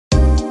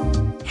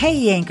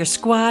Hey Anchor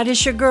Squad,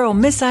 it's your girl,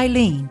 Miss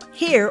Eileen.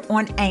 Here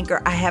on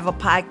Anchor, I have a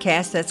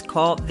podcast that's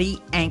called The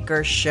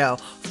Anchor Show.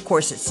 Of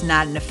course, it's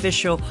not an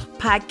official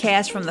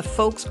podcast from the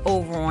folks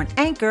over on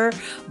Anchor,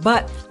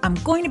 but I'm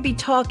going to be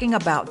talking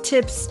about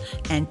tips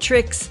and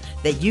tricks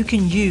that you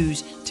can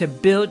use to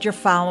build your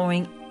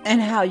following and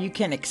how you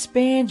can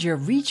expand your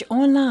reach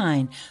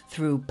online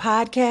through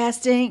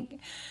podcasting,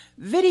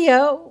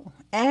 video,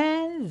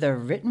 and the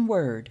written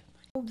word.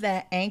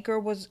 That Anchor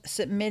was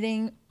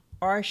submitting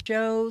our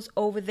shows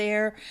over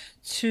there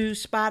to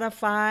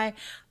Spotify.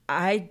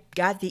 I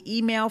got the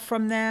email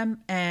from them,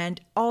 and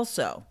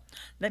also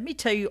let me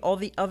tell you all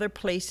the other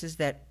places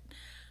that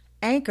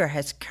Anchor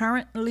has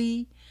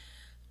currently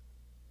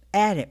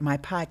added my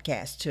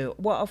podcast to.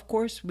 Well, of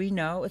course, we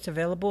know it's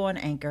available on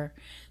Anchor.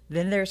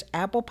 Then there's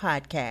Apple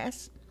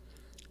Podcasts.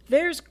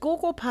 There's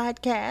Google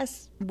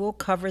Podcasts. We'll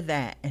cover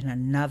that in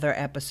another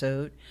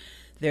episode.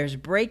 There's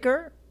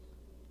Breaker,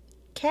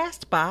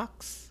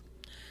 Castbox,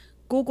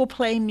 Google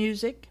Play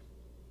Music,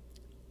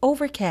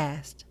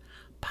 Overcast,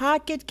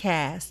 Pocket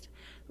Cast,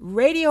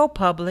 Radio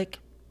Public,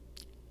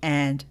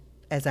 and,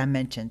 as I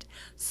mentioned,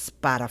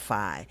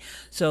 Spotify.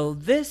 So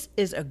this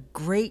is a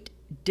great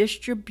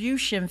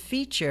distribution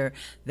feature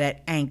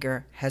that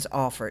Anchor has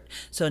offered.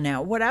 So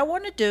now what I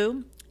want to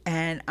do,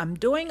 and I'm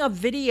doing a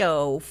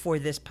video for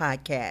this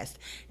podcast,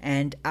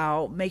 and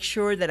I'll make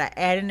sure that I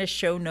add in the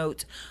show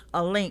notes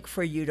a link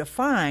for you to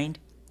find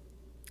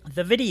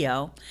the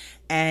video,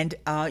 and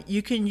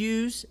you can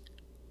use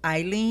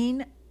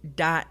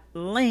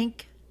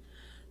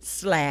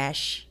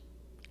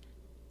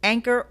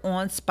eileen.link/Anchor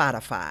on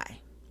Spotify.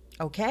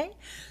 Okay,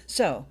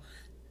 so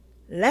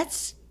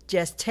let's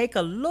just take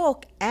a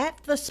look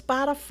at the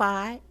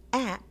Spotify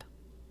app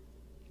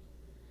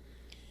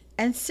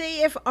and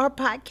see if our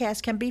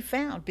podcast can be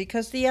found,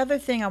 because the other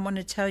thing I want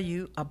to tell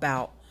you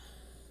about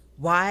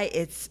why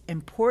it's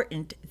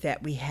important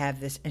that we have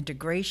this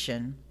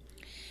integration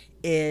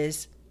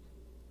is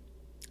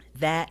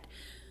that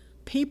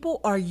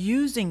people are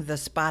using the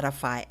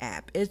Spotify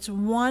app. It's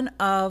one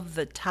of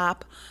the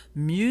top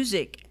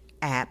music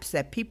apps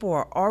that people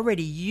are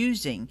already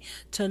using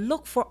to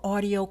look for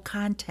audio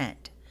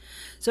content.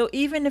 So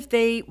even if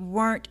they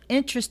weren't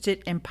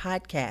interested in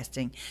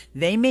podcasting,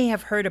 they may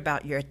have heard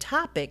about your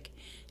topic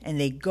and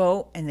they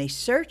go and they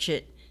search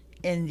it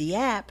in the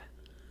app.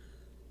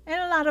 And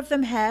a lot of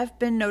them have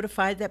been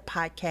notified that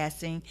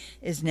podcasting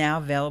is now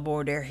available,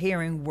 or they're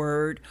hearing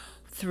word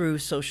through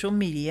social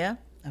media.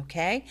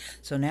 Okay,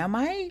 so now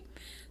my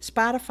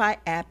Spotify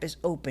app is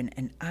open,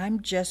 and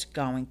I'm just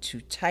going to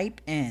type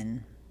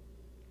in,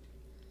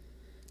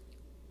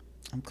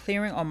 I'm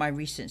clearing all my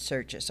recent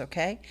searches,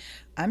 okay?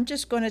 I'm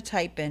just going to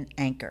type in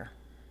Anchor,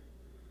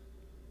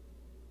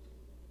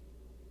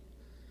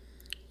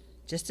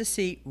 just to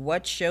see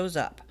what shows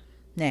up.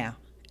 Now,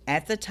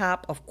 at the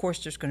top, of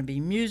course, there's going to be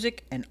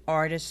music and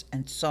artists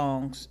and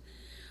songs,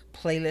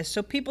 playlists.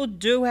 So people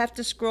do have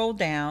to scroll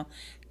down,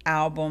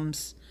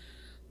 albums,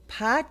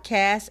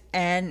 podcasts,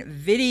 and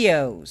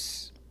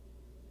videos.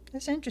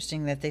 That's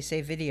interesting that they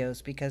say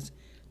videos, because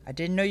I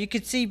didn't know you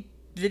could see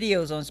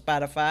videos on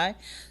Spotify.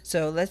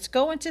 So let's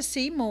go into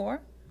see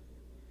more,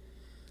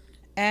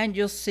 and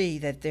you'll see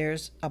that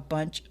there's a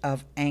bunch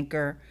of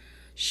Anchor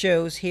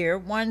shows here.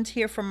 One's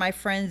here from my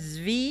friend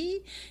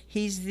Zvi.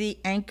 He's the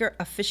Anchor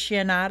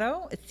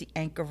aficionado. It's the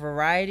Anchor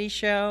variety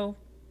show.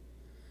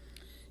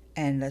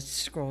 And let's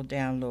scroll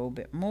down a little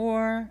bit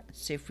more,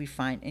 see if we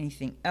find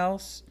anything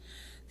else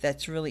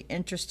that's really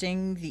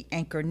interesting. The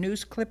Anchor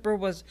News Clipper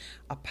was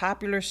a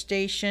popular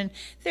station.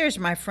 There's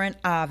my friend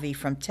Avi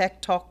from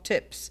Tech Talk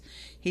Tips.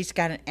 He's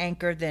got an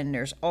Anchor. Then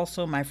there's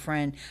also my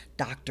friend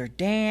Dr.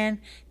 Dan,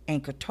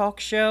 Anchor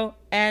Talk Show.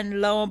 And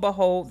lo and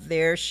behold,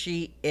 there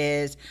she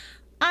is,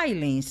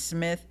 Eileen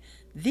Smith,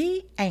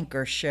 The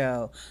Anchor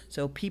Show.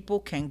 So people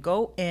can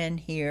go in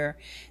here,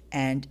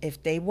 and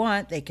if they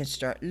want, they can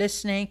start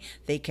listening.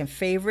 They can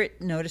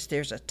favorite. Notice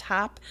there's a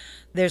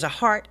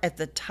heart at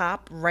the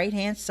top right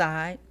hand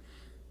side.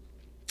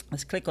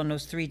 Let's click on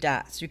those three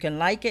dots. You can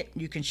like it,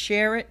 you can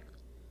share it.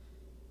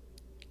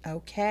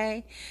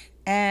 Okay,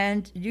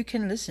 and you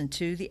can listen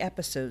to the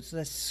episodes.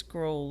 Let's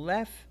scroll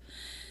left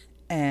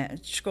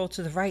and scroll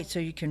to the right so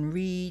you can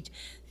read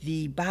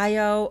the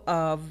bio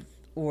of,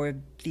 or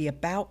the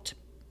about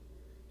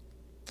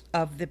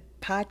of the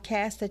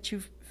podcast that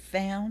you've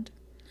found.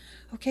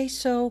 Okay,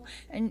 so,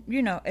 and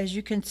you know, as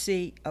you can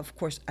see, of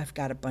course, I've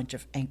got a bunch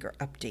of Anchor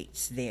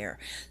updates there.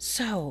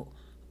 So,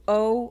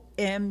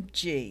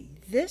 OMG,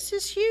 this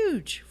is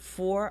huge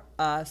for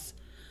us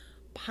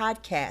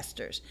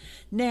podcasters.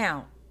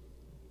 Now,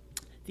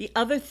 the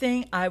other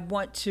thing I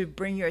want to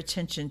bring your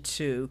attention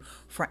to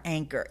for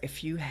Anchor,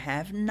 if you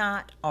have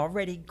not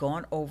already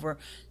gone over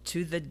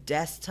to the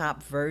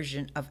desktop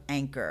version of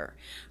Anchor,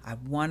 I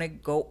want to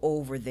go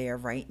over there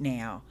right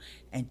now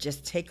and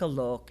just take a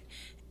look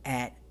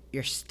at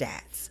your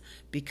stats,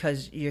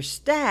 because your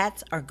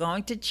stats are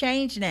going to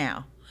change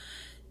now.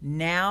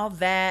 Now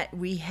that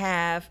we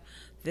have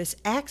this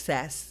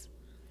access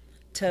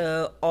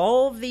to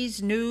all of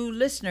these new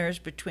listeners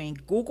between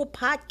Google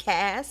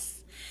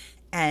Podcasts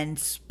and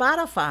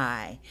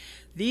Spotify.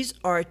 These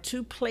are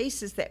two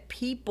places that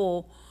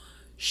people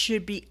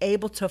should be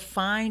able to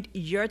find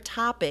your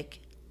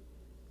topic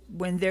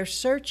when they're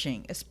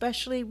searching,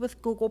 especially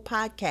with Google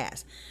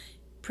Podcasts.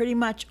 Pretty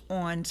much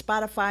on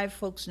Spotify,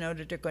 folks know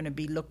that they're going to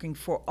be looking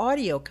for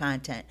audio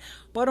content.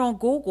 But on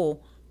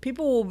Google,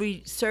 people will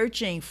be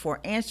searching for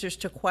answers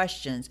to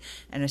questions,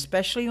 and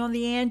especially on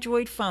the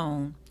Android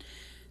phone.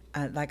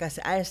 Like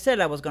I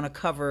said I was going to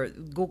cover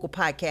Google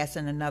Podcasts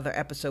in another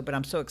episode, but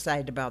I'm so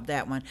excited about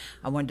that one.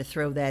 I wanted to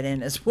throw that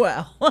in as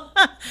well.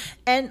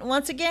 And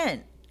once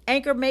again,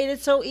 Anchor made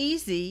it so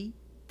easy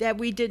that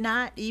we did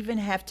not even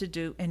have to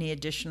do any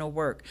additional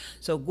work.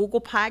 So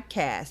Google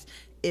Podcasts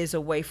is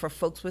a way for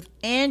folks with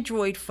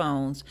Android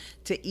phones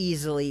to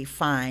easily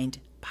find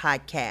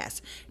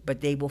podcasts, but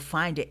they will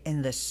find it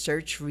in the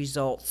search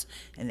results,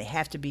 and they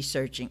have to be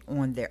searching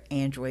on their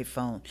Android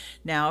phone.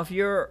 Now, if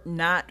you're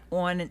not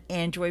on an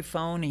Android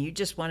phone and you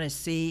just want to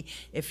see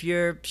if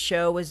your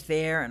show is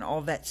there and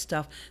all that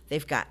stuff,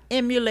 they've got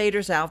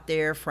emulators out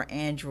there for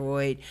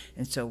Android,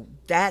 and so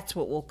that's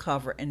what we'll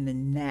cover in the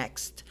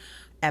next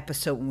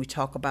episode when we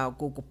talk about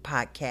Google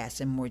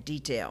Podcasts in more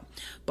detail.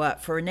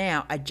 But for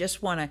now, I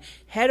just want to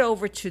head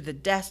over to the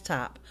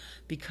desktop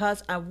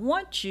because I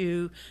want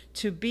you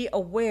to be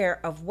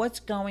aware of what's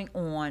going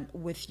on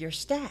with your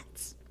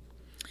stats.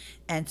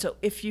 And so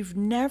if you've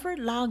never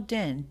logged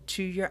in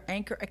to your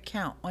Anchor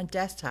account on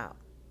desktop,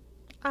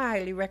 I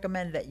highly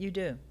recommend that you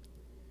do.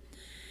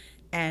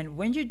 And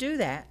when you do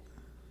that,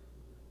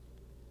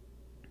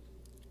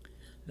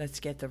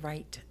 let's get the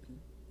right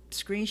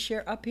screen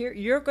share up here.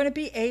 You're going to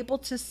be able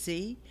to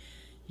see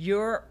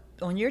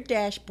on your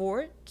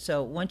dashboard.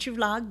 So once you've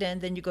logged in,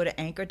 then you go to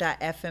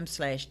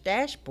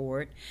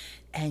anchor.fm/dashboard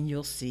and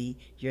you'll see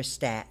your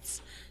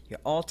stats, your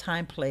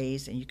all-time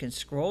plays, and you can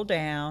scroll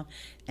down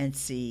and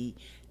see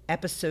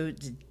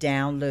episode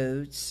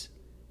downloads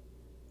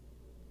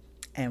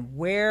and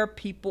where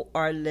people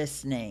are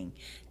listening.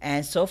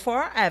 And so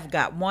far, I've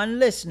got one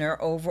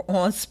listener over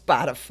on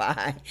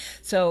Spotify.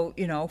 So,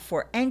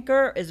 for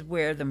Anchor is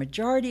where the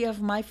majority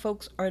of my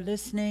folks are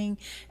listening.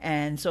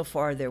 And so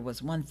far, there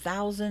was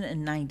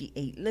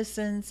 1,098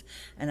 listens.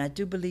 And I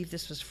do believe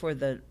this was for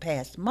the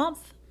past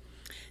month.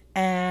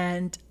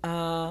 And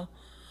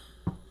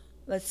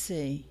let's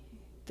see.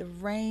 The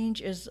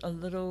range is a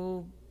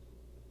little...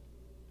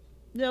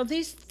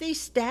 these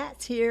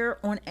stats here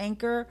on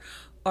Anchor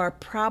are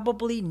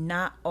probably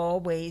not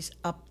always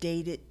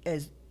updated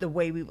as the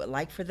way we would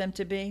like for them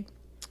to be,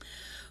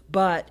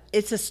 but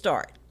it's a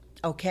start.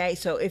 Okay,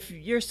 so if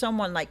you're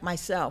someone like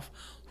myself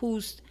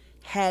who's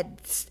had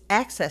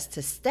access to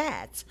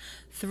stats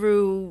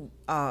through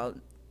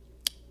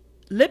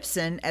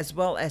Libsyn as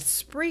well as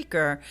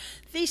Spreaker,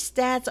 these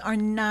stats are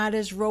not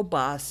as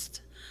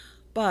robust,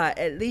 but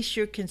at least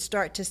you can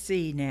start to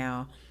see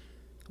now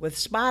with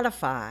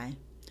Spotify,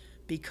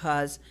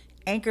 because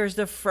Anchor is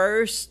the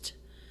first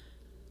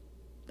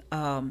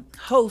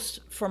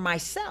host for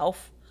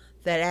myself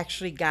that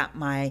actually got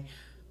my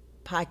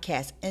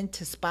podcast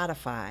into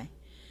Spotify.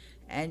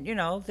 And,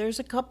 there's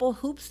a couple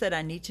hoops that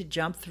I need to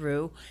jump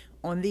through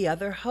on the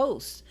other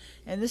hosts.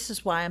 And this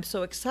is why I'm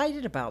so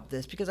excited about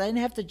this, because I didn't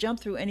have to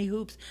jump through any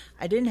hoops.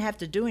 I didn't have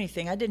to do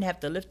anything. I didn't have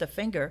to lift a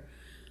finger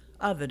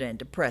other than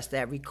to press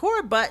that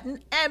record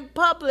button and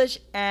publish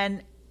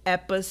an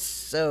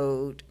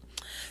episode.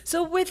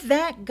 So with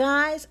that,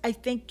 guys, I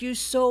thank you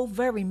so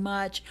very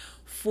much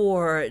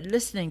for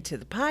listening to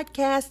the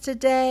podcast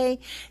today.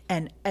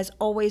 And as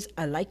always,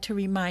 I like to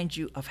remind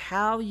you of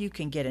how you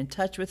can get in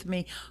touch with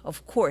me.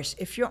 Of course,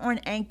 if you're on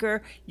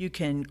Anchor, you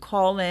can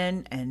call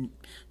in and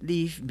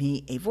leave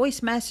me a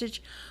voice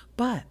message.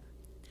 But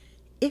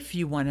if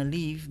you want to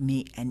leave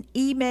me an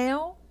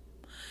email,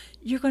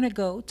 you're going to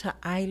go to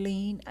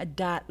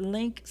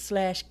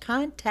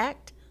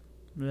Ilene.link/contact.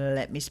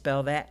 Let me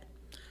spell that.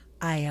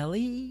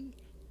 ILEANE.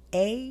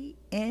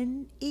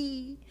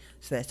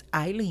 So that's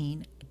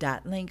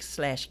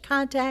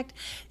Ilene.link/contact.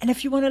 And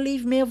if you want to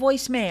leave me a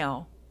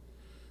voicemail,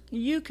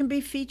 you can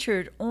be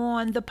featured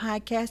on the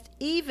podcast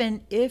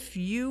even if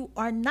you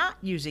are not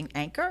using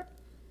Anchor.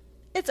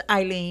 It's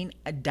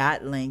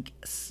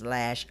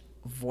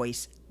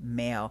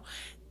Ilene.link/voicemail.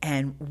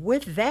 And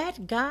with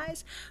that,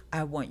 guys,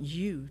 I want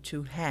you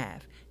to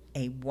have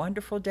a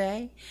wonderful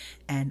day,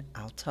 and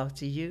I'll talk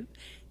to you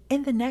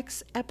in the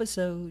next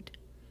episode.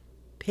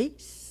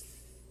 Peace.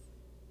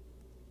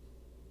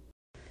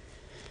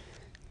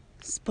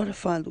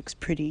 Spotify looks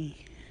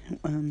pretty.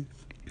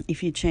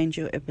 If you change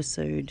your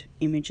episode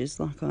images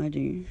like I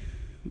do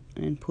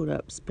and put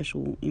up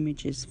special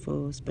images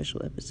for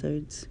special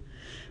episodes,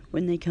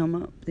 when they come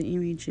up, the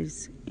image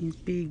is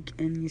big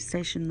and your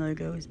station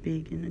logo is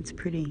big and it's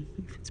pretty.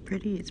 If it's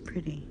pretty, it's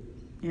pretty.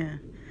 Yeah.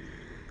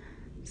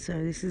 So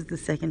this is the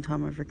second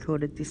time I've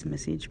recorded this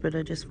message, but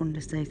I just wanted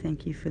to say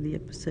thank you for the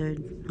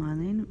episode,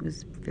 Eileen. It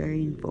was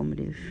very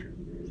informative.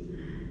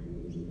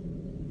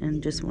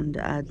 And just wanted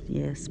to add,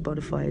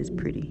 Spotify is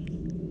pretty.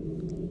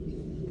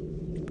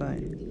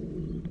 Bye.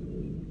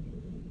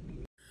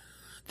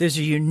 There's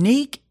a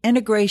unique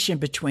integration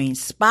between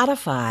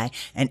Spotify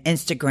and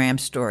Instagram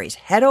stories.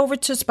 Head over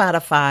to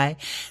Spotify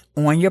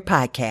on your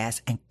podcast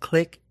and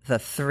click the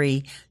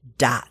 3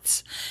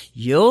 dots.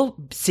 You'll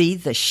see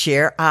the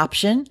share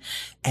option,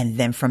 and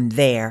then from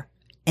there,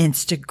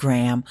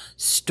 Instagram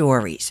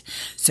stories.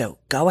 So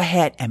go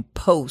ahead and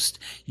post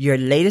your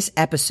latest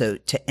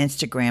episode to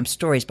Instagram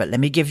stories. But let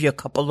me give you a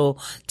couple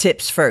little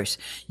tips first.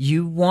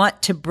 You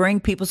want to bring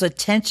people's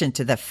attention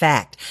to the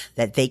fact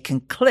that they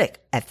can click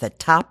at the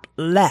top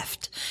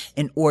left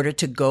in order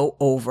to go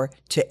over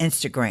to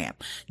Instagram.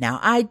 Now,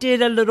 I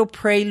did a little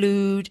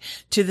prelude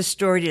to the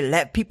story to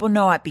let people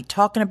know I'd be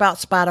talking about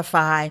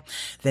Spotify.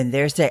 Then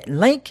there's that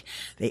link.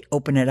 They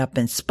open it up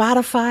in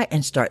Spotify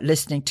and start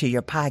listening to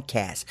your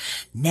podcast.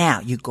 Now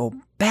you go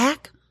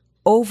back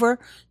over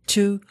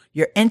to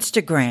your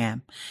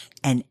Instagram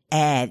and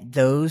add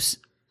those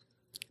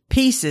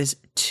pieces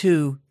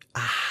to a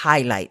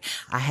highlight.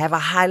 I have a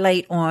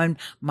highlight on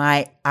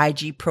my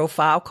IG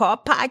profile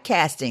called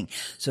podcasting.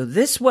 So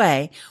this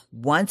way,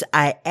 once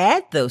I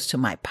add those to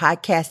my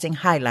podcasting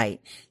highlight,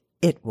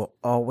 it will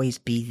always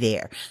be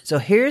there. So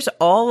here's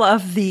all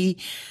of the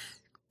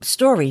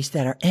stories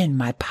that are in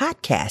my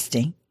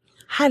podcasting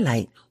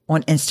highlight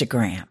on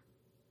Instagram.